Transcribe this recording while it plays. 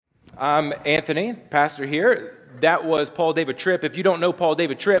I'm Anthony, pastor here. That was Paul David Tripp. If you don't know Paul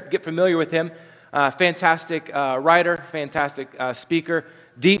David Tripp, get familiar with him. Fantastic writer, fantastic speaker,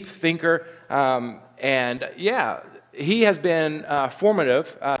 deep thinker, and he has been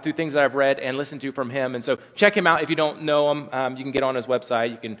formative through things that I've read and listened to from him. And so check him out if you don't know him. You can get on his website.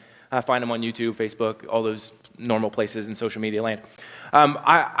 You can find him on YouTube, Facebook, all those normal places in social media land.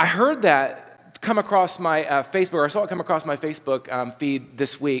 I heard that come across my Facebook, or I saw it come across my Facebook feed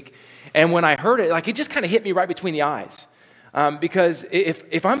this week. And when I heard it, it just kind of hit me right between the eyes. Because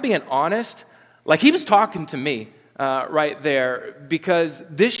if I'm being honest, he was talking to me right there, because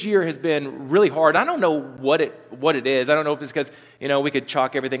this year has been really hard. I don't know what it is. I don't know if it's because, we could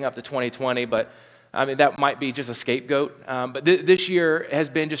chalk everything up to 2020, but that might be just a scapegoat. But this year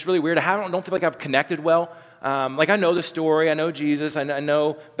has been just really weird. I don't feel like I've connected well. I know the story. I know Jesus. I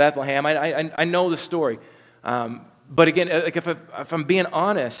know Bethlehem. I know the story. But again, if I'm being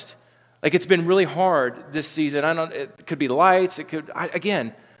honest, it's been really hard this season. It could be lights.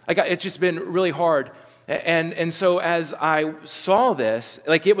 It's just been really hard. And so as I saw this,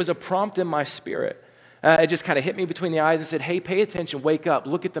 it was a prompt in my spirit. It just kind of hit me between the eyes and said, hey, pay attention, wake up,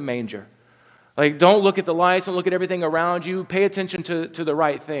 look at the manger. Don't look at the lights, don't look at everything around you, pay attention to the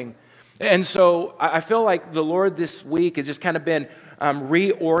right thing. And so I feel like the Lord this week has just kind of been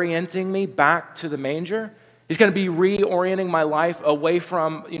reorienting me back to the manger. He's going to be reorienting my life away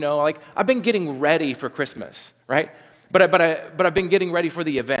from, I've been getting ready for Christmas, right? But I've been getting ready for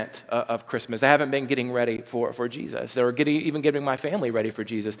the event of Christmas. I haven't been getting ready for Jesus, or even getting my family ready for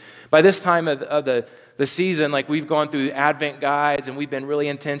Jesus. By this time of the season, we've gone through Advent guides and we've been really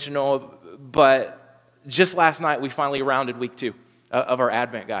intentional. But just last night, we finally rounded week 2 of our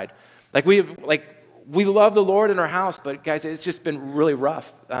Advent guide. We love the Lord in our house, but guys, it's just been really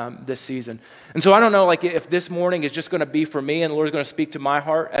rough this season. And so I don't know, if this morning is just going to be for me and the Lord's going to speak to my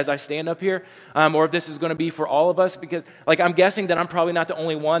heart as I stand up here, or if this is going to be for all of us, because I'm guessing that I'm probably not the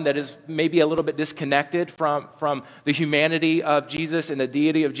only one that is maybe a little bit disconnected from the humanity of Jesus and the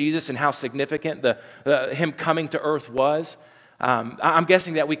deity of Jesus and how significant him coming to earth was. I'm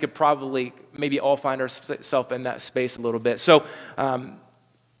guessing that we could probably maybe all find ourselves in that space a little bit. So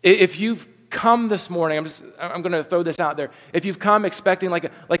if you've come this morning, I'm going to throw this out there. If you've come expecting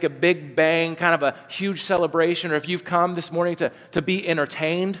like a big bang, kind of a huge celebration, or if you've come this morning to be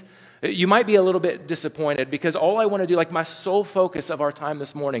entertained, you might be a little bit disappointed, because all I want to do, my sole focus of our time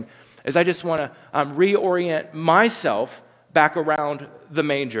this morning, is I just want to reorient myself back around the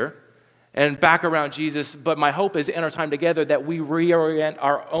manger and back around Jesus. But my hope is in our time together that we reorient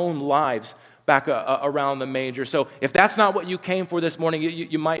our own lives back around the manger. So if that's not what you came for this morning,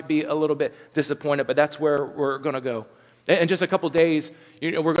 you might be a little bit disappointed, but that's where we're going to go. In just a couple days,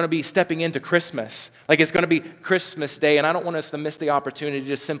 we're going to be stepping into Christmas. It's going to be Christmas Day, and I don't want us to miss the opportunity to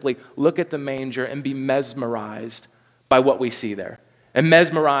just simply look at the manger and be mesmerized by what we see there, and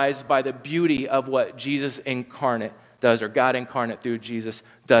mesmerized by the beauty of what Jesus incarnate does, or God incarnate through Jesus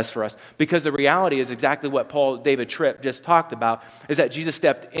does for us. Because the reality is exactly what Paul David Tripp just talked about, is that Jesus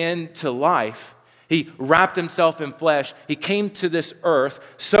stepped into life. He wrapped himself in flesh. He came to this earth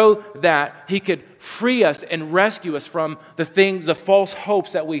so that he could free us and rescue us from the false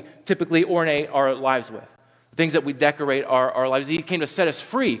hopes that we typically ornate our lives with, the things that we decorate our lives. He came to set us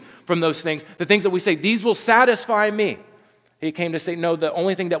free from those things, the things that we say, these will satisfy me. He came to say, no, the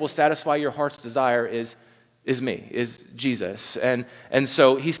only thing that will satisfy your heart's desire is me, is Jesus. And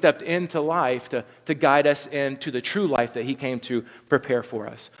so he stepped into life to guide us into the true life that he came to prepare for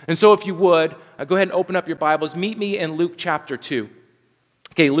us. And so if you would, go ahead and open up your Bibles. Meet me in Luke chapter 2.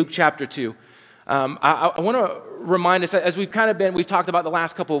 Okay, Luke chapter 2. I want to remind us, as we've talked about the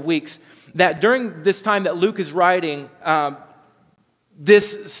last couple of weeks, that during this time that Luke is writing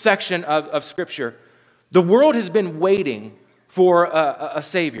this section of Scripture, the world has been waiting for a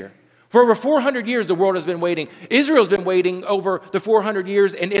Savior. For over 400 years, the world has been waiting. Israel's been waiting over the 400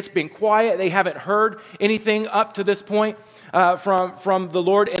 years, and it's been quiet. They haven't heard anything up to this point from the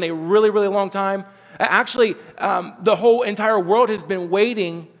Lord in a really, really long time. Actually, the whole entire world has been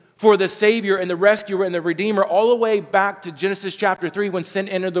waiting for the Savior and the Rescuer and the Redeemer all the way back to Genesis chapter 3 when sin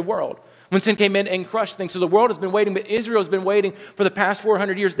entered the world, when sin came in and crushed things. So the world has been waiting, but Israel's been waiting for the past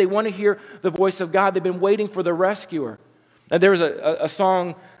 400 years. They want to hear the voice of God. They've been waiting for the Rescuer. There was a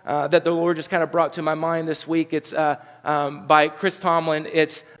song that the Lord just kind of brought to my mind this week. It's by Chris Tomlin.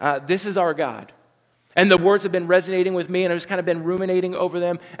 It's This Is Our God. And the words have been resonating with me, and I've just kind of been ruminating over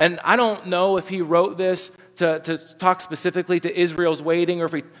them. And I don't know if he wrote this to talk specifically to Israel's waiting, or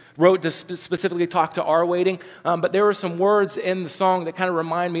if he wrote to specifically talk to our waiting. But there were some words in the song that kind of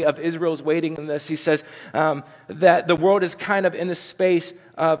remind me of Israel's waiting in this. He says that the world is kind of in the space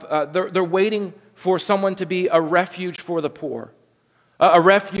of, they're waiting for someone to be a refuge for the poor. A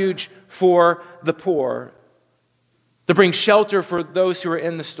refuge for the poor. To bring shelter for those who are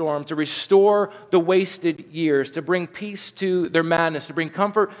in the storm, to restore the wasted years, to bring peace to their madness, to bring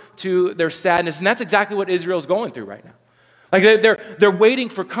comfort to their sadness. And that's exactly what Israel's going through right now. Like they're waiting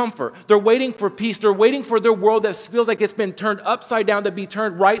for comfort. They're waiting for peace. They're waiting for their world that feels like it's been turned upside down to be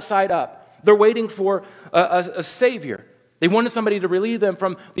turned right side up. They're waiting for a savior. They wanted somebody to relieve them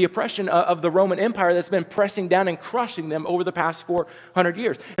from the oppression of the Roman Empire that's been pressing down and crushing them over the past 400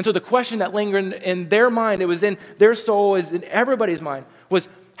 years. And so the question that lingered in their mind, it was in their soul, is in everybody's mind, was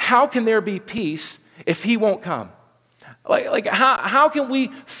how can there be peace if he won't come? Like how can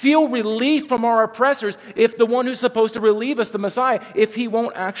we feel relief from our oppressors if the one who's supposed to relieve us, the Messiah, if he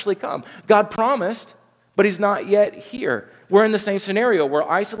won't actually come? God promised, but he's not yet here. We're in the same scenario. We're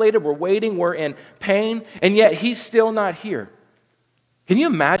isolated, we're waiting, we're in pain, and yet he's still not here. Can you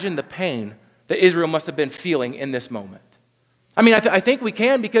imagine the pain that Israel must have been feeling in this moment? I mean, I think we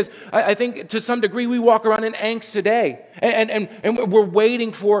can, because I think to some degree we walk around in angst today, and we're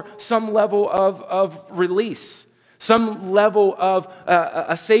waiting for some level of release, some level of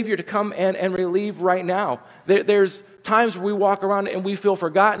a Savior to come and relieve right now. There's times where we walk around and we feel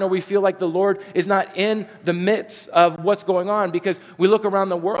forgotten, or we feel like the Lord is not in the midst of what's going on, because we look around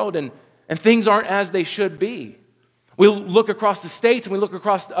the world and things aren't as they should be. We look across the states and we look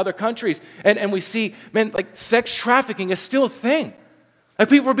across the other countries and we see, man, like sex trafficking is still a thing. Like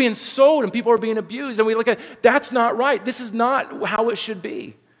people are being sold and people are being abused, and we look at, that's not right. This is not how it should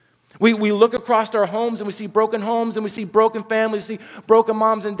be. We look across our homes and we see broken homes and we see broken families, we see broken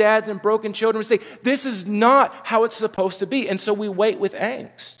moms and dads and broken children. We say, this is not how it's supposed to be. And so we wait with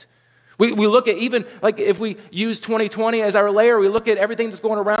angst. We look at, even like if we use 2020 as our layer, we look at everything that's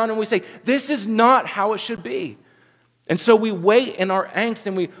going around and we say, this is not how it should be. And so we wait in our angst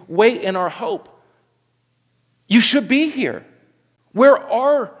and we wait in our hope. You should be here. Where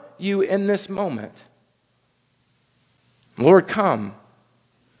are you in this moment? Lord, come.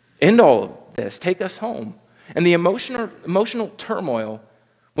 End all of this. Take us home. And the emotional turmoil,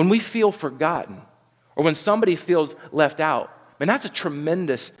 when we feel forgotten, or when somebody feels left out, man, that's a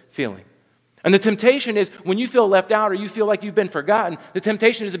tremendous feeling. And the temptation is, when you feel left out or you feel like you've been forgotten, the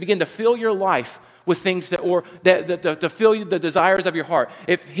temptation is to begin to fill your life with things to fill the desires of your heart.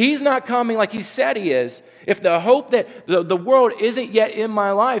 If he's not coming like he said he is, if the hope that the world isn't yet in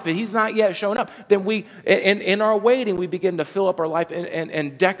my life, if he's not yet shown up, then we, in our waiting, we begin to fill up our life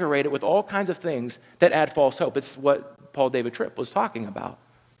and decorate it with all kinds of things that add false hope. It's what Paul David Tripp was talking about.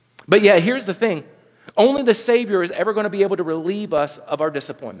 But yeah, here's the thing. Only the Savior is ever going to be able to relieve us of our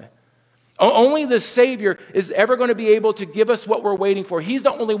disappointment. Only the Savior is ever going to be able to give us what we're waiting for. He's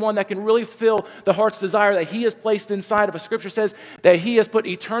the only one that can really fill the heart's desire that he has placed inside of us. Scripture says that he has put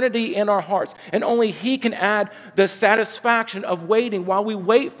eternity in our hearts, and only he can add the satisfaction of waiting while we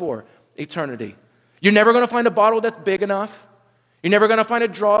wait for eternity. You're never going to find a bottle that's big enough. You're never going to find a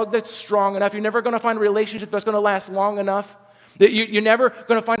drug that's strong enough. You're never going to find a relationship that's going to last long enough. You're never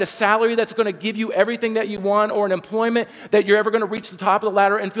going to find a salary that's going to give you everything that you want, or an employment that you're ever going to reach the top of the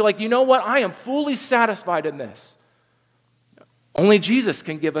ladder and feel like, you know what, I am fully satisfied in this. Only Jesus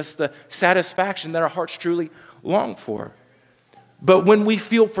can give us the satisfaction that our hearts truly long for. But when we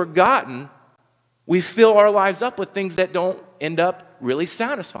feel forgotten, we fill our lives up with things that don't end up really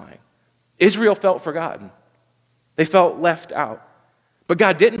satisfying. Israel felt forgotten. They felt left out. But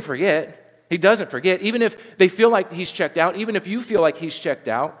God didn't forget. He doesn't forget. Even if they feel like he's checked out, even if you feel like he's checked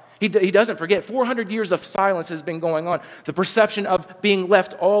out, he doesn't forget. 400 years of silence has been going on. The perception of being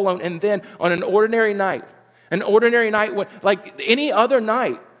left all alone. And then on an ordinary night, like any other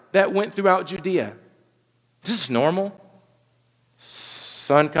night that went throughout Judea. This is normal.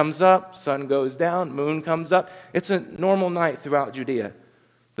 Sun comes up, sun goes down, moon comes up. It's a normal night throughout Judea.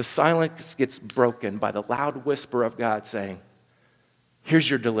 The silence gets broken by the loud whisper of God saying, here's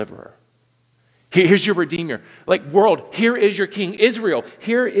your deliverer. Here's your Redeemer. Like, world, here is your King. Israel,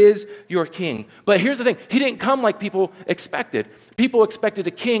 here is your King. But here's the thing. He didn't come like people expected. People expected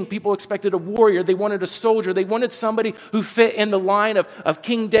a king. People expected a warrior. They wanted a soldier. They wanted somebody who fit in the line of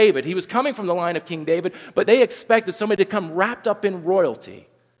King David. He was coming from the line of King David, but they expected somebody to come wrapped up in royalty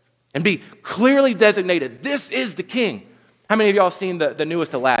and be clearly designated. This is the king. How many of y'all seen the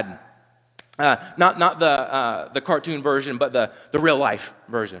newest Aladdin? Not the cartoon version, but the real life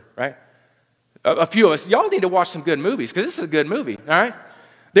version, right? A few of us, y'all need to watch some good movies because this is a good movie, all right?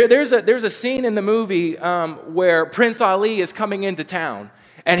 There's a scene in the movie where Prince Ali is coming into town,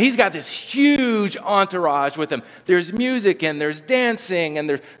 and he's got this huge entourage with him. There's music, and there's dancing,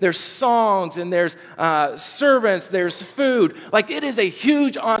 and there's songs, and there's servants, there's food. Like, it is a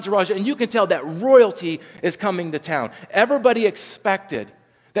huge entourage, and you can tell that royalty is coming to town. Everybody expected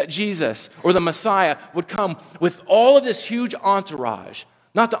that Jesus or the Messiah would come with all of this huge entourage,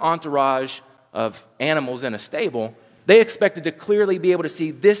 not the entourage of animals in a stable. They expected to clearly be able to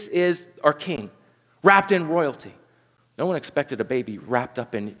see this is our king, wrapped in royalty. No one expected a baby wrapped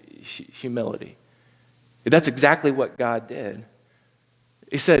up in humility. That's exactly what God did.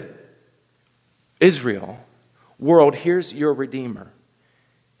 He said, Israel, world, here's your Redeemer.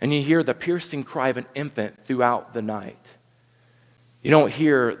 And you hear the piercing cry of an infant throughout the night. You don't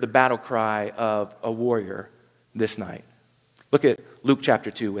hear the battle cry of a warrior this night. Look at Luke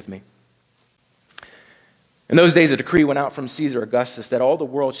chapter 2 with me. In those days, a decree went out from Caesar Augustus that all the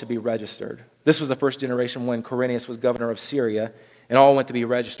world should be registered. This was the first generation when Quirinius was governor of Syria, and all went to be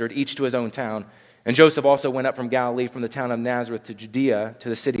registered, each to his own town. And Joseph also went up from Galilee, from the town of Nazareth to Judea, to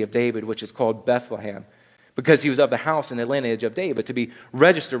the city of David, which is called Bethlehem, because he was of the house and the lineage of David, to be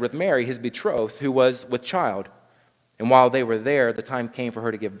registered with Mary, his betrothed, who was with child. And while they were there, the time came for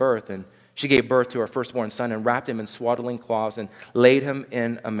her to give birth, and she gave birth to her firstborn son, and wrapped him in swaddling cloths, and laid him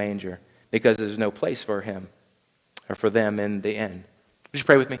in a manger, because there's no place for him, or for them in the inn. Would you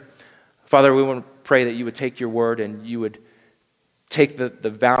pray with me? Father, we want to pray that you would take your word and you would take the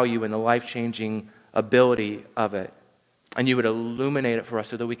value and the life-changing ability of it, and you would illuminate it for us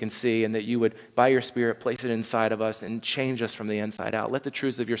so that we can see, and that you would, by your Spirit, place it inside of us and change us from the inside out. Let the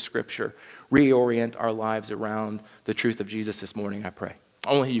truths of your Scripture reorient our lives around the truth of Jesus this morning, I pray.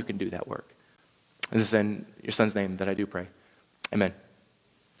 Only you can do that work. This is in your Son's name that I do pray. Amen.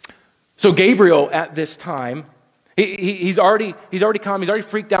 So Gabriel, at this time, he's already come. He's already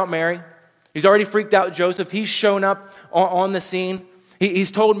freaked out Mary. He's already freaked out Joseph. He's shown up on the scene.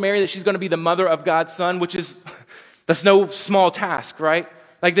 He's told Mary that she's going to be the mother of God's son, which is, that's no small task, right?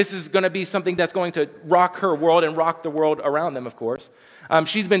 Like, this is going to be something that's going to rock her world and rock the world around them, of course.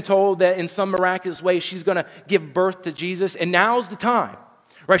 She's been told that in some miraculous way she's going to give birth to Jesus, and now's the time,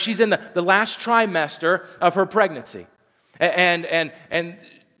 right? She's in the last trimester of her pregnancy. And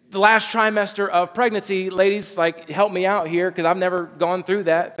the last trimester of pregnancy, ladies, like, help me out here, because I've never gone through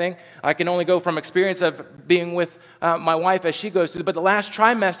that thing. I can only go from experience of being with my wife as she goes through. But the last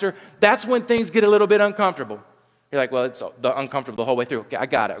trimester, that's when things get a little bit uncomfortable. You're like, well, it's uncomfortable the whole way through. Okay, I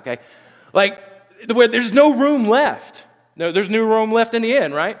got it, okay? Like, where there's no room left. There's no room left in the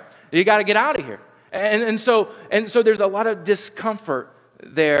inn, right? You got to get out of here. And so there's a lot of discomfort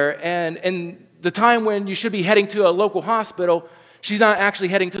there. And the time when you should be heading to a local hospital, she's not actually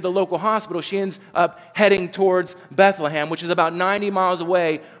heading to the local hospital. She ends up heading towards Bethlehem, which is about 90 miles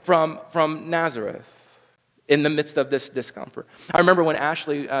away from Nazareth, in the midst of this discomfort. I remember when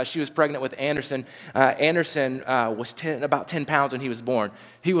Ashley, she was pregnant with Anderson. Anderson was about 10 pounds when he was born.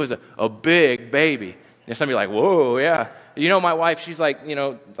 He was a big baby. And some of you are like, whoa, yeah. You know, my wife, she's like,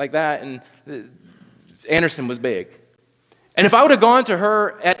 like that, and Anderson was big. And if I would have gone to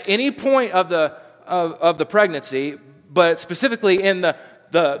her at any point of the pregnancy, but specifically in the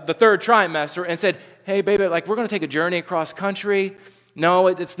third trimester, and said, hey, baby, like, we're going to take a journey across country. No,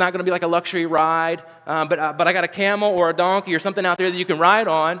 it's not going to be like a luxury ride, but I got a camel or a donkey or something out there that you can ride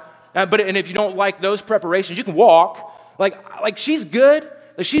on. And if you don't like those preparations, you can walk. Like she's good.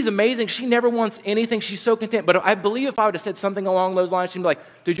 She's amazing. She never wants anything. She's so content. But I believe if I would have said something along those lines, she'd be like,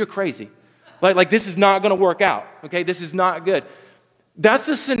 dude, you're crazy. Like this is not going to work out. Okay, this is not good. That's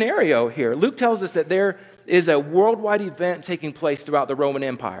the scenario here. Luke tells us that there is a worldwide event taking place throughout the Roman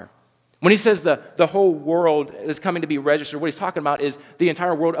Empire. When he says the whole world is coming to be registered, what he's talking about is the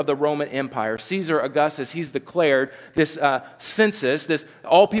entire world of the Roman Empire. Caesar Augustus, he's declared this census, this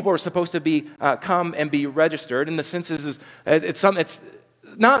all people are supposed to be come and be registered. And the census it's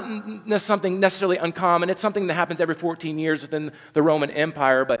not something necessarily uncommon. It's something that happens every 14 years within the Roman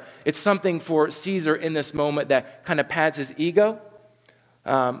Empire, but it's something for Caesar in this moment that kind of pads his ego,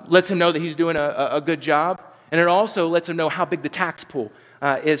 lets him know that he's doing a good job, and it also lets him know how big the tax pool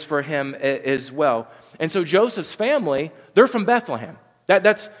is for him as well. And so Joseph's family, they're from Bethlehem.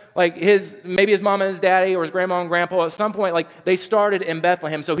 That's like maybe his mom and his daddy or his grandma and grandpa at some point, like they started in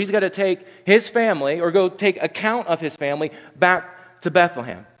Bethlehem. So he's got to take his family or go take account of his family back to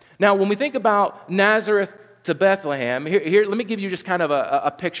Bethlehem. Now, when we think about Nazareth to Bethlehem, here let me give you just kind of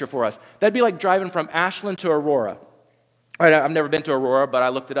a picture for us. That'd be like driving from Ashland to Aurora. All right, I've never been to Aurora, but I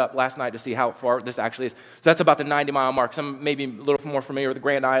looked it up last night to see how far this actually is. So that's about the 90-mile mark. Some maybe a little more familiar with the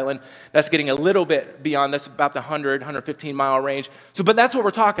Grand Island. That's getting a little bit beyond. That's about the 100, 115-mile range. But that's what we're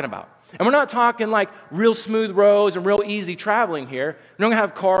talking about. And we're not talking like real smooth roads and real easy traveling here. We don't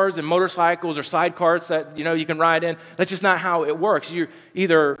have cars and motorcycles or side carts that you can ride in. That's just not how it works. You're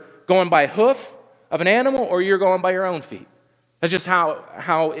either going by hoof of an animal or you're going by your own feet. That's just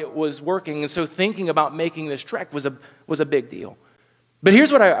how it was working. And so thinking about making this trek was a big deal. But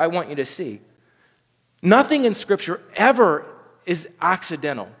here's what I want you to see. Nothing in Scripture ever is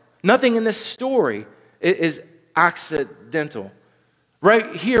accidental. Nothing in this story is accidental.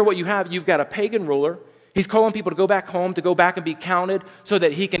 Right here, what you've got a pagan ruler. He's calling people to go back home, to go back and be counted so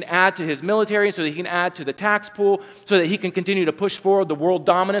that he can add to his military, so that he can add to the tax pool, so that he can continue to push forward the world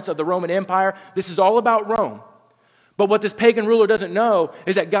dominance of the Roman Empire. This is all about Rome. But what this pagan ruler doesn't know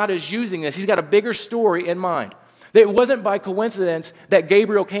is that God is using this. He's got a bigger story in mind. That it wasn't by coincidence that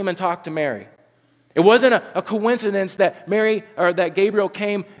Gabriel came and talked to Mary. It wasn't a coincidence that Gabriel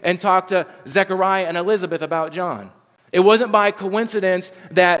came and talked to Zechariah and Elizabeth about John. It wasn't by coincidence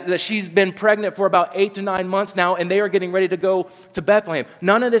that she's been pregnant for about 8 to 9 months now and they are getting ready to go to Bethlehem.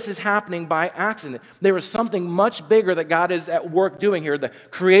 None of this is happening by accident. There is something much bigger that God is at work doing here. The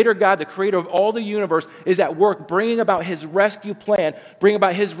Creator God, the Creator of all the universe, is at work bringing about His rescue plan, bringing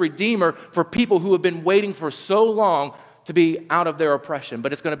about His Redeemer for people who have been waiting for so long to be out of their oppression.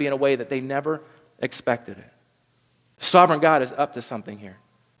 But it's going to be in a way that they never expected it. Sovereign God is up to something here.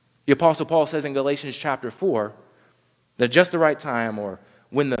 The Apostle Paul says in Galatians chapter 4, that just the right time, or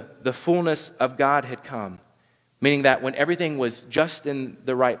when the fullness of God had come, meaning that when everything was just in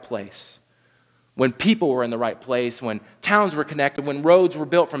the right place, when people were in the right place, when towns were connected, when roads were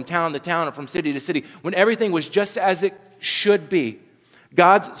built from town to town and from city to city, when everything was just as it should be,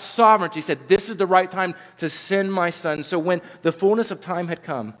 God's sovereignty said, this is the right time to send my Son. So when the fullness of time had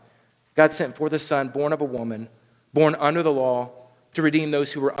come, God sent forth a Son, born of a woman, born under the law, to redeem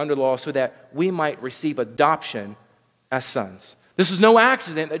those who were under law, so that we might receive adoption as sons. This was no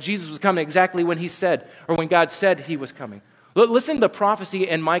accident that Jesus was coming exactly when He said, or when God said He was coming. Listen to the prophecy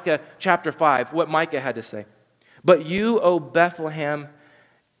in Micah chapter 5, what Micah had to say. But you, O Bethlehem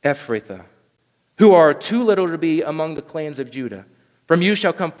Ephrathah, who are too little to be among the clans of Judah, from you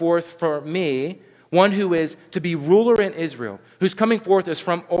shall come forth for me one who is to be ruler in Israel, whose coming forth is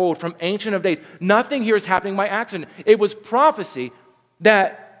from old, from ancient of days. Nothing here is happening by accident. It was prophecy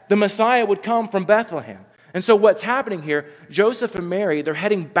that the Messiah would come from Bethlehem. And so what's happening here, Joseph and Mary, they're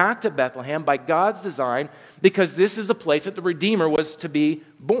heading back to Bethlehem by God's design because this is the place that the Redeemer was to be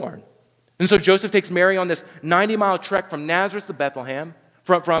born. And so Joseph takes Mary on this 90-mile trek from Nazareth to Bethlehem,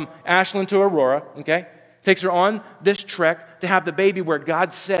 from Ashland to Aurora, okay? Takes her on this trek to have the baby where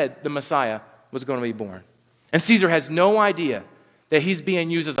God said the Messiah was going to be born. And Caesar has no idea that he's being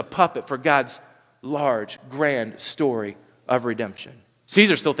used as a puppet for God's large, grand story of redemption.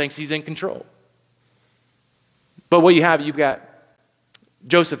 Caesar still thinks he's in control. But what you've got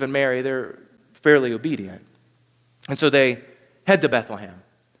Joseph and Mary, they're fairly obedient. And so they head to Bethlehem.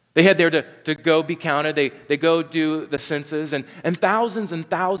 They head there to go be counted. They go do the census. And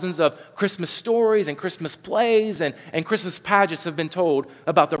thousands of Christmas stories and Christmas plays and Christmas pageants have been told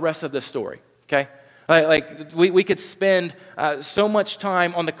about the rest of the story. Okay? We could spend so much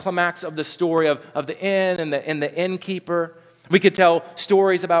time on the climax of the story of the inn and the innkeeper. We could tell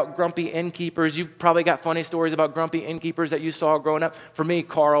stories about grumpy innkeepers. You've probably got funny stories about grumpy innkeepers that you saw growing up. For me,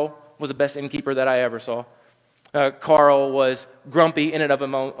 Carl was the best innkeeper that I ever saw. Carl was grumpy in and of his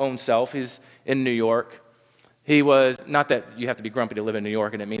own self. He's in New York. He was, not that you have to be grumpy to live in New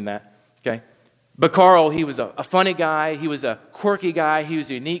York, I didn't mean that, okay? But Carl, he was a funny guy. He was a quirky guy. He was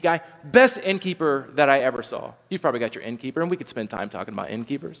a unique guy. Best innkeeper that I ever saw. You've probably got your innkeeper, and we could spend time talking about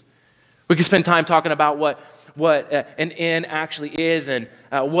innkeepers. We could spend time talking about what an inn actually is and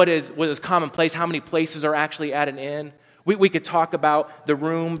what is commonplace, how many places are actually at an inn. We could talk about the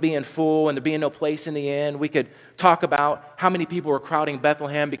room being full and there being no place in the inn. We could talk about how many people are crowding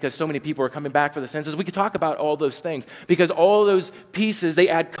Bethlehem because so many people are coming back for the census. We could talk about all those things because all those pieces, they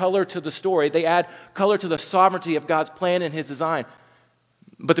add color to the story. They add color to the sovereignty of God's plan and His design.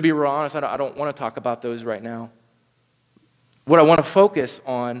 But to be real honest, I don't want to talk about those right now. What I want to focus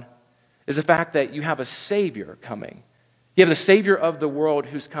on is the fact that you have a Savior coming. You have the Savior of the world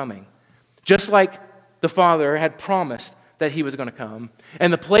who's coming. Just like the Father had promised that He was going to come.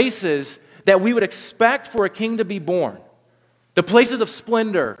 And the places that we would expect for a king to be born, the places of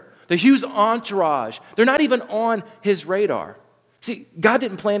splendor, the huge entourage, they're not even on His radar. See, God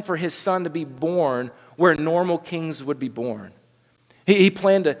didn't plan for His Son to be born where normal kings would be born. He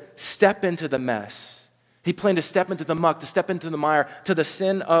planned to step into the mess He planned to step into the muck, to step into the mire, to the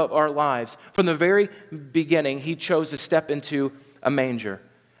sin of our lives. From the very beginning, he chose to step into a manger.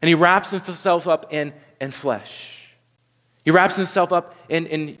 And he wraps himself up in flesh. He wraps himself up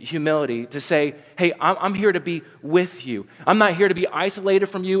in humility to say, hey, I'm here to be with you. I'm not here to be isolated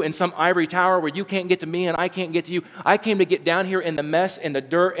from you in some ivory tower where you can't get to me and I can't get to you. I came to get down here in the mess, in the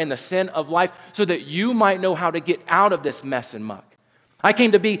dirt, in the sin of life so that you might know how to get out of this mess and muck. I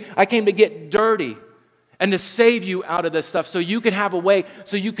came to get dirty and to save you out of this stuff so you could have a way,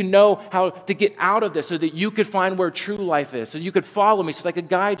 so you can know how to get out of this, so that you could find where true life is, so you could follow me, so that I could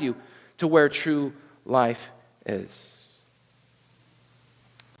guide you to where true life is.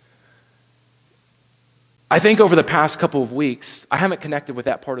 I think over the past couple of weeks, I haven't connected with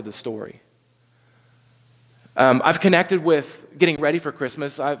that part of the story. I've connected with getting ready for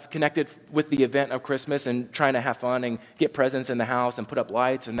Christmas. I've connected with the event of Christmas and trying to have fun and get presents in the house and put up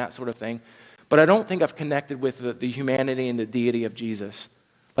lights and that sort of thing. But I don't think I've connected with the humanity and the deity of Jesus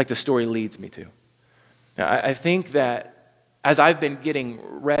like the story leads me to. Now, I think that as I've been getting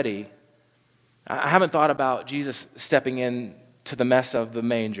ready, I haven't thought about Jesus stepping into the mess of the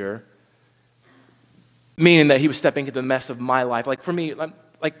manger, meaning that he was stepping into the mess of my life. Like for me,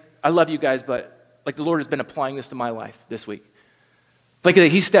 like I love you guys, but like the Lord has been applying this to my life this week. Like that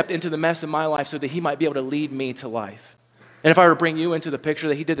he stepped into the mess of my life so that he might be able to lead me to life. And if I were to bring you into the picture,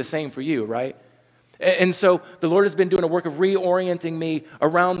 that he did the same for you, right? And so the Lord has been doing a work of reorienting me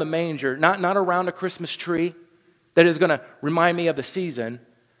around the manger, not around a Christmas tree that is going to remind me of the season,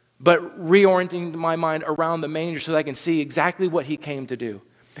 but reorienting my mind around the manger so that I can see exactly what he came to do.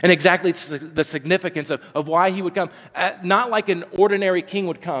 And exactly the significance of why he would come. Not like an ordinary king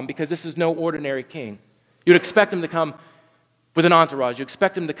would come, because this is no ordinary king. You'd expect him to come with an entourage. You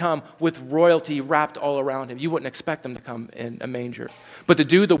expect him to come with royalty wrapped all around him. You wouldn't expect him to come in a manger. But to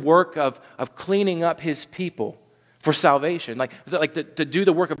do the work of cleaning up his people for salvation, like to do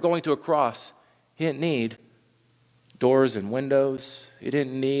the work of going to a cross, he didn't need doors and windows. He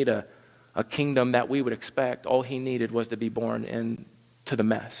didn't need a kingdom that we would expect. All he needed was to be born into the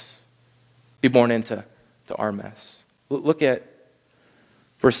mess, be born into our mess. Look at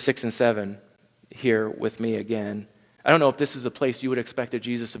verse 6 and 7 here with me again. I don't know if this is the place you would have expected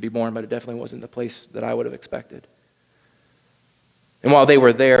Jesus to be born, but it definitely wasn't the place that I would have expected. And while they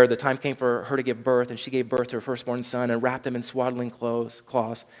were there, the time came for her to give birth, and she gave birth to her firstborn son and wrapped him in swaddling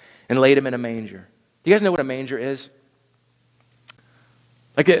cloths and laid him in a manger. Do you guys know what a manger is?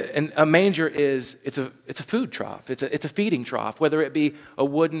 Like a manger is, it's a food trough. It's a feeding trough, whether it be a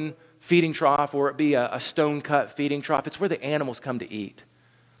wooden feeding trough or it be a stone-cut feeding trough. It's where the animals come to eat.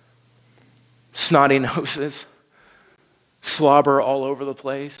 Snotty noses, slobber all over the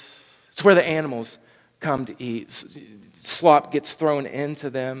place. It's where the animals come to eat. Slop gets thrown into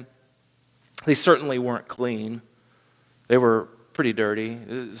them. They certainly weren't clean. They were pretty dirty.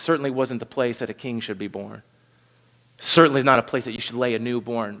 It certainly wasn't the place that a king should be born. Certainly not a place that you should lay a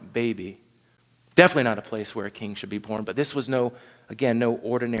newborn baby. Definitely not a place where a king should be born. But this was no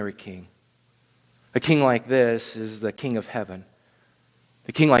ordinary king. A king like this is the King of heaven.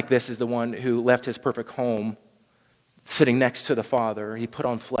 A king like this is the one who left his perfect home sitting next to the Father. He put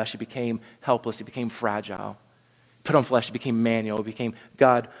on flesh. He became helpless. He became fragile. He put on flesh. He became Emmanuel. He became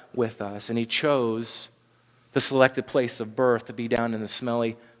God with us. And he chose the selected place of birth to be down in the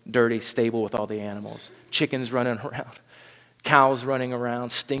smelly, dirty stable with all the animals. Chickens running around. Cows running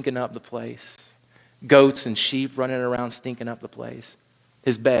around, stinking up the place. Goats and sheep running around, stinking up the place.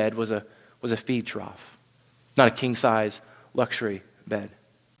 His bed was a feed trough. Not a king-size luxury bed.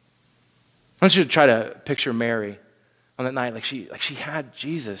 I want you to try to picture Mary on that night like she had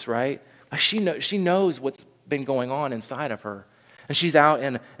Jesus, right? Like she knows what's been going on inside of her. And she's out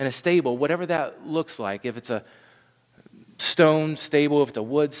in a stable, whatever that looks like. If it's a stone stable, if it's a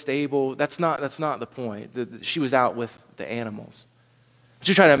wood stable, that's not the point. She was out with the animals. But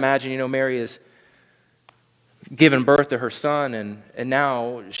you try to imagine, Mary is given birth to her son, and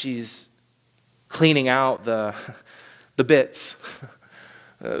now she's cleaning out the bits,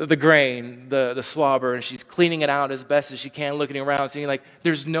 the grain, the slobber, and she's cleaning it out as best as she can, looking around, seeing like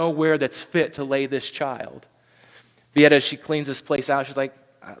there's nowhere that's fit to lay this child. But yet as she cleans this place out, she's like,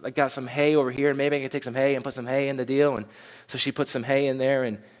 I got some hay over here, maybe I can take some hay and put some hay in the deal. And so she puts some hay in there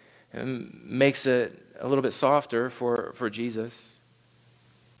and makes it a little bit softer for Jesus.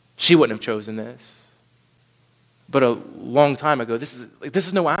 She wouldn't have chosen this. But a long time ago, this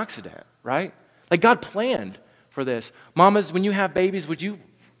is no accident, right? Like God planned for this. Mamas, when you have babies, would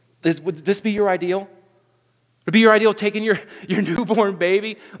this be your ideal? Would it be your ideal taking your newborn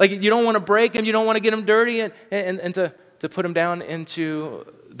baby? Like you don't want to break him, you don't want to get him dirty and to put him down into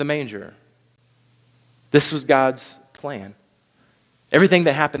the manger. This was God's plan. Everything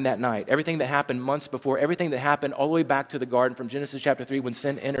that happened that night, everything that happened months before, everything that happened all the way back to the garden from Genesis chapter 3 when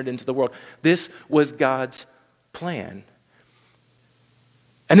sin entered into the world, this was God's plan.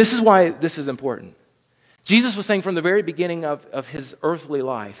 And this is why this is important. Jesus was saying from the very beginning of his earthly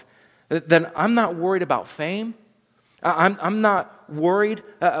life that I'm not worried about fame. I'm not worried.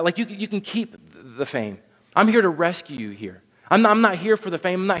 Like you can keep the fame. I'm here to rescue you here. I'm not here for the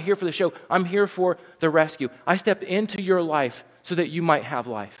fame. I'm not here for the show. I'm here for the rescue. I stepped into your life so that you might have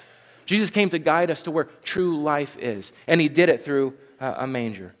life. Jesus came to guide us to where true life is, and he did it through a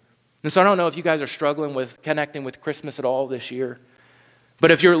manger. And so I don't know if you guys are struggling with connecting with Christmas at all this year, but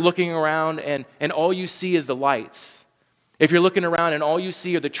if you're looking around and all you see is the lights, if you're looking around and all you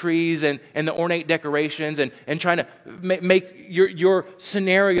see are the trees and the ornate decorations and trying to make your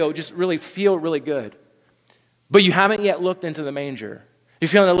scenario just really feel really good, but you haven't yet looked into the manger, you're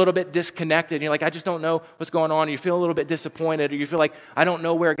feeling a little bit disconnected, and you're like, I just don't know what's going on, or you feel a little bit disappointed, or you feel like, I don't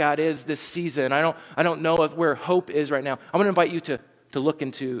know where God is this season, I don't know where hope is right now. I'm going to invite you to look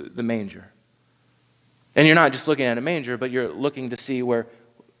into the manger. And you're not just looking at a manger, but you're looking to see where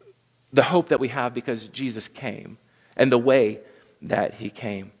the hope that we have because Jesus came and the way that he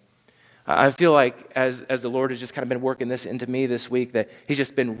came. I feel like as the Lord has just kind of been working this into me this week, that he's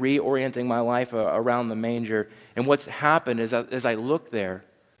just been reorienting my life around the manger. And what's happened is as I look there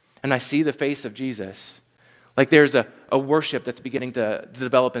and I see the face of Jesus, like there's a worship that's beginning to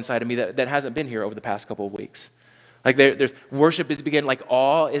develop inside of me that hasn't been here over the past couple of weeks. Like there's worship is beginning, like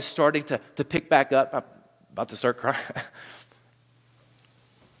awe is starting to pick back up. I'm about to start crying.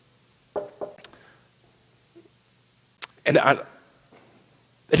 And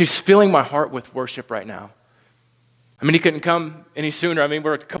he's filling my heart with worship right now. I mean, he couldn't come any sooner. I mean,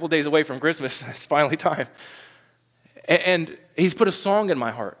 we're a couple days away from Christmas. It's finally time. And he's put a song in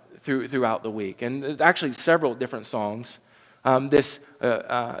my heart throughout the week. And actually several different songs.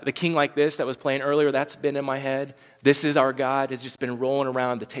 The King Like This that was playing earlier, that's been in my head. This Is Our God has just been rolling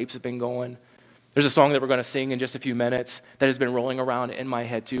around. The tapes have been going. There's a song that we're going to sing in just a few minutes that has been rolling around in my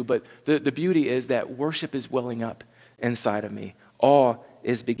head too. But the beauty is that worship is welling up inside of me. Awe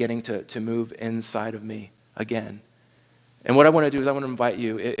is beginning to move inside of me again. And what I want to do is I want to invite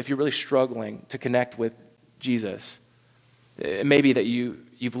you, if you're really struggling to connect with Jesus, it may be that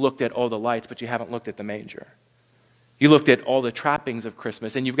you've looked at all the lights, but you haven't looked at the manger. You looked at all the trappings of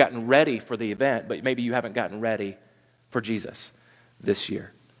Christmas, and you've gotten ready for the event, but maybe you haven't gotten ready for Jesus this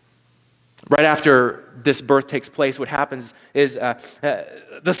year. Right after this birth takes place, what happens is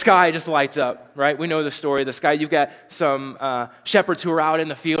the sky just lights up, right? We know the story. The sky, you've got some shepherds who are out in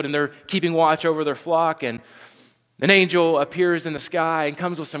the field, and they're keeping watch over their flock, and an angel appears in the sky and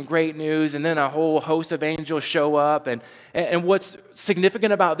comes with some great news, and then a whole host of angels show up. And what's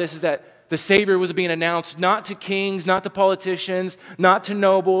significant about this is that the Savior was being announced not to kings, not to politicians, not to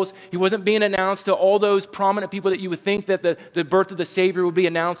nobles. He wasn't being announced to all those prominent people that you would think that the birth of the Savior would be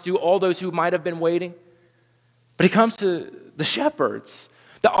announced to, all those who might have been waiting. But he comes to the shepherds,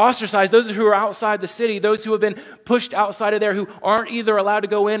 the ostracized, those who are outside the city, those who have been pushed outside of there, who aren't either allowed to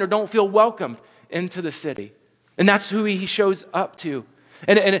go in or don't feel welcomed into the city. And that's who he shows up to.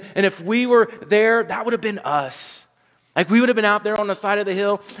 And if we were there, that would have been us. Like we would have been out there on the side of the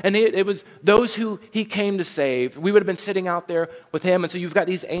hill, and it was those who he came to save. We would have been sitting out there with him. And so you've got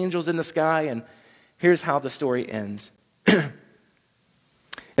these angels in the sky, and here's how the story ends. And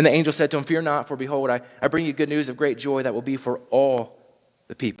the angel said to him, "Fear not, for behold, I bring you good news of great joy that will be for all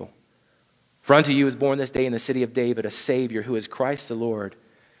the people. For unto you is born this day in the city of David a Savior who is Christ the Lord.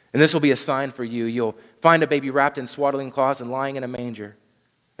 And this will be a sign for you. You'll find a baby wrapped in swaddling cloths and lying in a manger."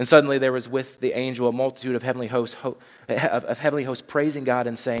 And suddenly there was with the angel a multitude of heavenly hosts praising God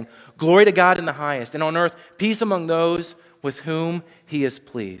and saying, "Glory to God in the highest, and on earth peace among those with whom he is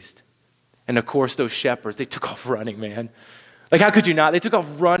pleased." And of course those shepherds, they took off running, man. Like how could you not? They took off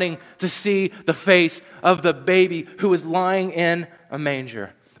running to see the face of the baby who was lying in a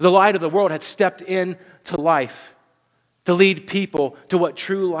manger. The light of the world had stepped into life to lead people to what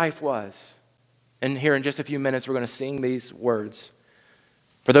true life was. And here in just a few minutes we're going to sing these words.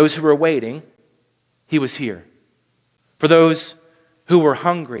 For those who were waiting, he was here. For those who were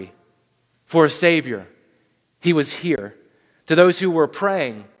hungry for a Savior, he was here. To those who were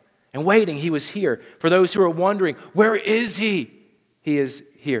praying and waiting, he was here. For those who were wondering, where is he? He is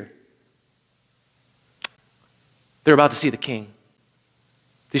here. They're about to see the King.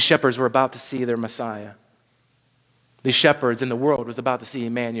 These shepherds were about to see their Messiah. These shepherds in the world was about to see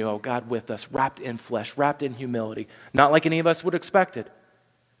Emmanuel, God with us, wrapped in flesh, wrapped in humility. Not like any of us would have expected.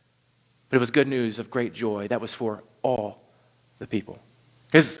 But it was good news of great joy that was for all the people.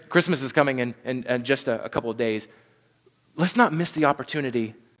 Because Christmas is coming in just a couple of days. Let's not miss the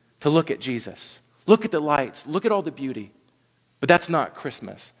opportunity to look at Jesus. Look at the lights. Look at all the beauty. But that's not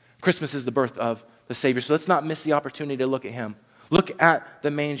Christmas. Christmas is the birth of the Savior. So let's not miss the opportunity to look at him. Look at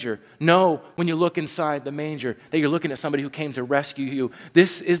the manger. Know when you look inside the manger that you're looking at somebody who came to rescue you.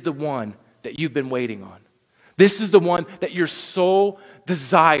 This is the one that you've been waiting on. This is the one that your soul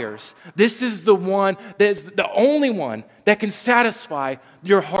desires. This is the one that is the only one that can satisfy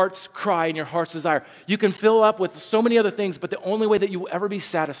your heart's cry and your heart's desire. You can fill up with so many other things, but the only way that you will ever be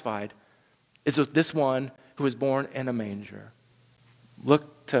satisfied is with this one who was born in a manger.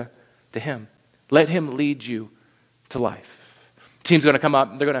 Look to him. Let him lead you to life. Team's going to come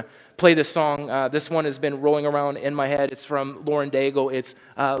up. They're going to play this song. This one has been rolling around in my head. It's from Lauren Daigle. It's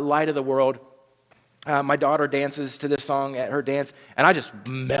Light of the World. My daughter dances to this song at her dance, and I just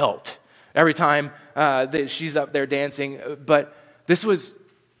melt every time that she's up there dancing. But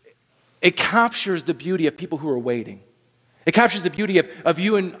it captures the beauty of people who are waiting. It captures the beauty of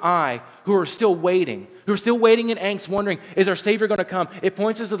you and I who are still waiting in angst, wondering, is our Savior going to come? It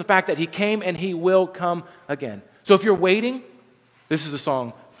points us to the fact that he came and he will come again. So if you're waiting, this is a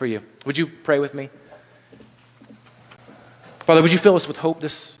song for you. Would you pray with me? Father, would you fill us with hope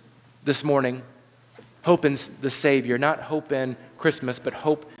this morning? Hope in the Savior, not hope in Christmas, but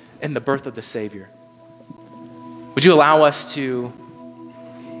hope in the birth of the Savior. Would you allow us to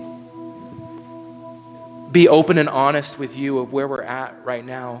be open and honest with you of where we're at right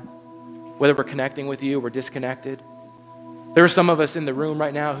now, whether we're connecting with you or disconnected? There are some of us in the room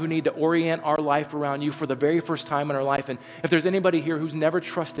right now who need to orient our life around you for the very first time in our life. And if there's anybody here who's never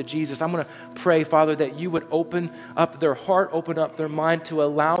trusted Jesus, I'm going to pray, Father, that you would open up their heart, open up their mind to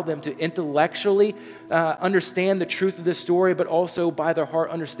allow them to intellectually understand the truth of this story, but also by their heart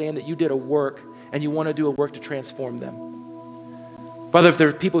understand that you did a work and you want to do a work to transform them. Father, if there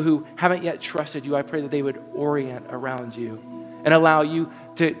are people who haven't yet trusted you, I pray that they would orient around you and allow you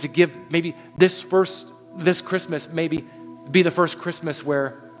to give maybe this Christmas, maybe be the first Christmas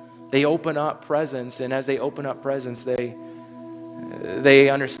where they open up presents, and as they open up presents, they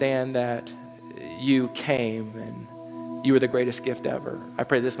understand that you came and you were the greatest gift ever. I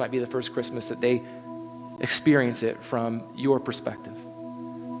pray this might be the first Christmas that they experience it from your perspective.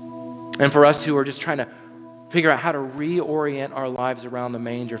 And for us who are just trying to figure out how to reorient our lives around the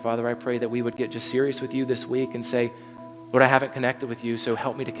manger, Father, I pray that we would get just serious with you this week and say, Lord, I haven't connected with you, so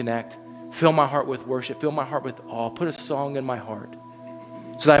help me to connect. Fill my heart with worship. Fill my heart with awe. Put a song in my heart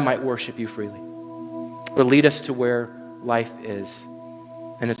so that I might worship you freely. Lord, lead us to where life is,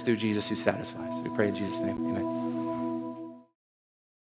 and it's through Jesus who satisfies. We pray in Jesus' name. Amen.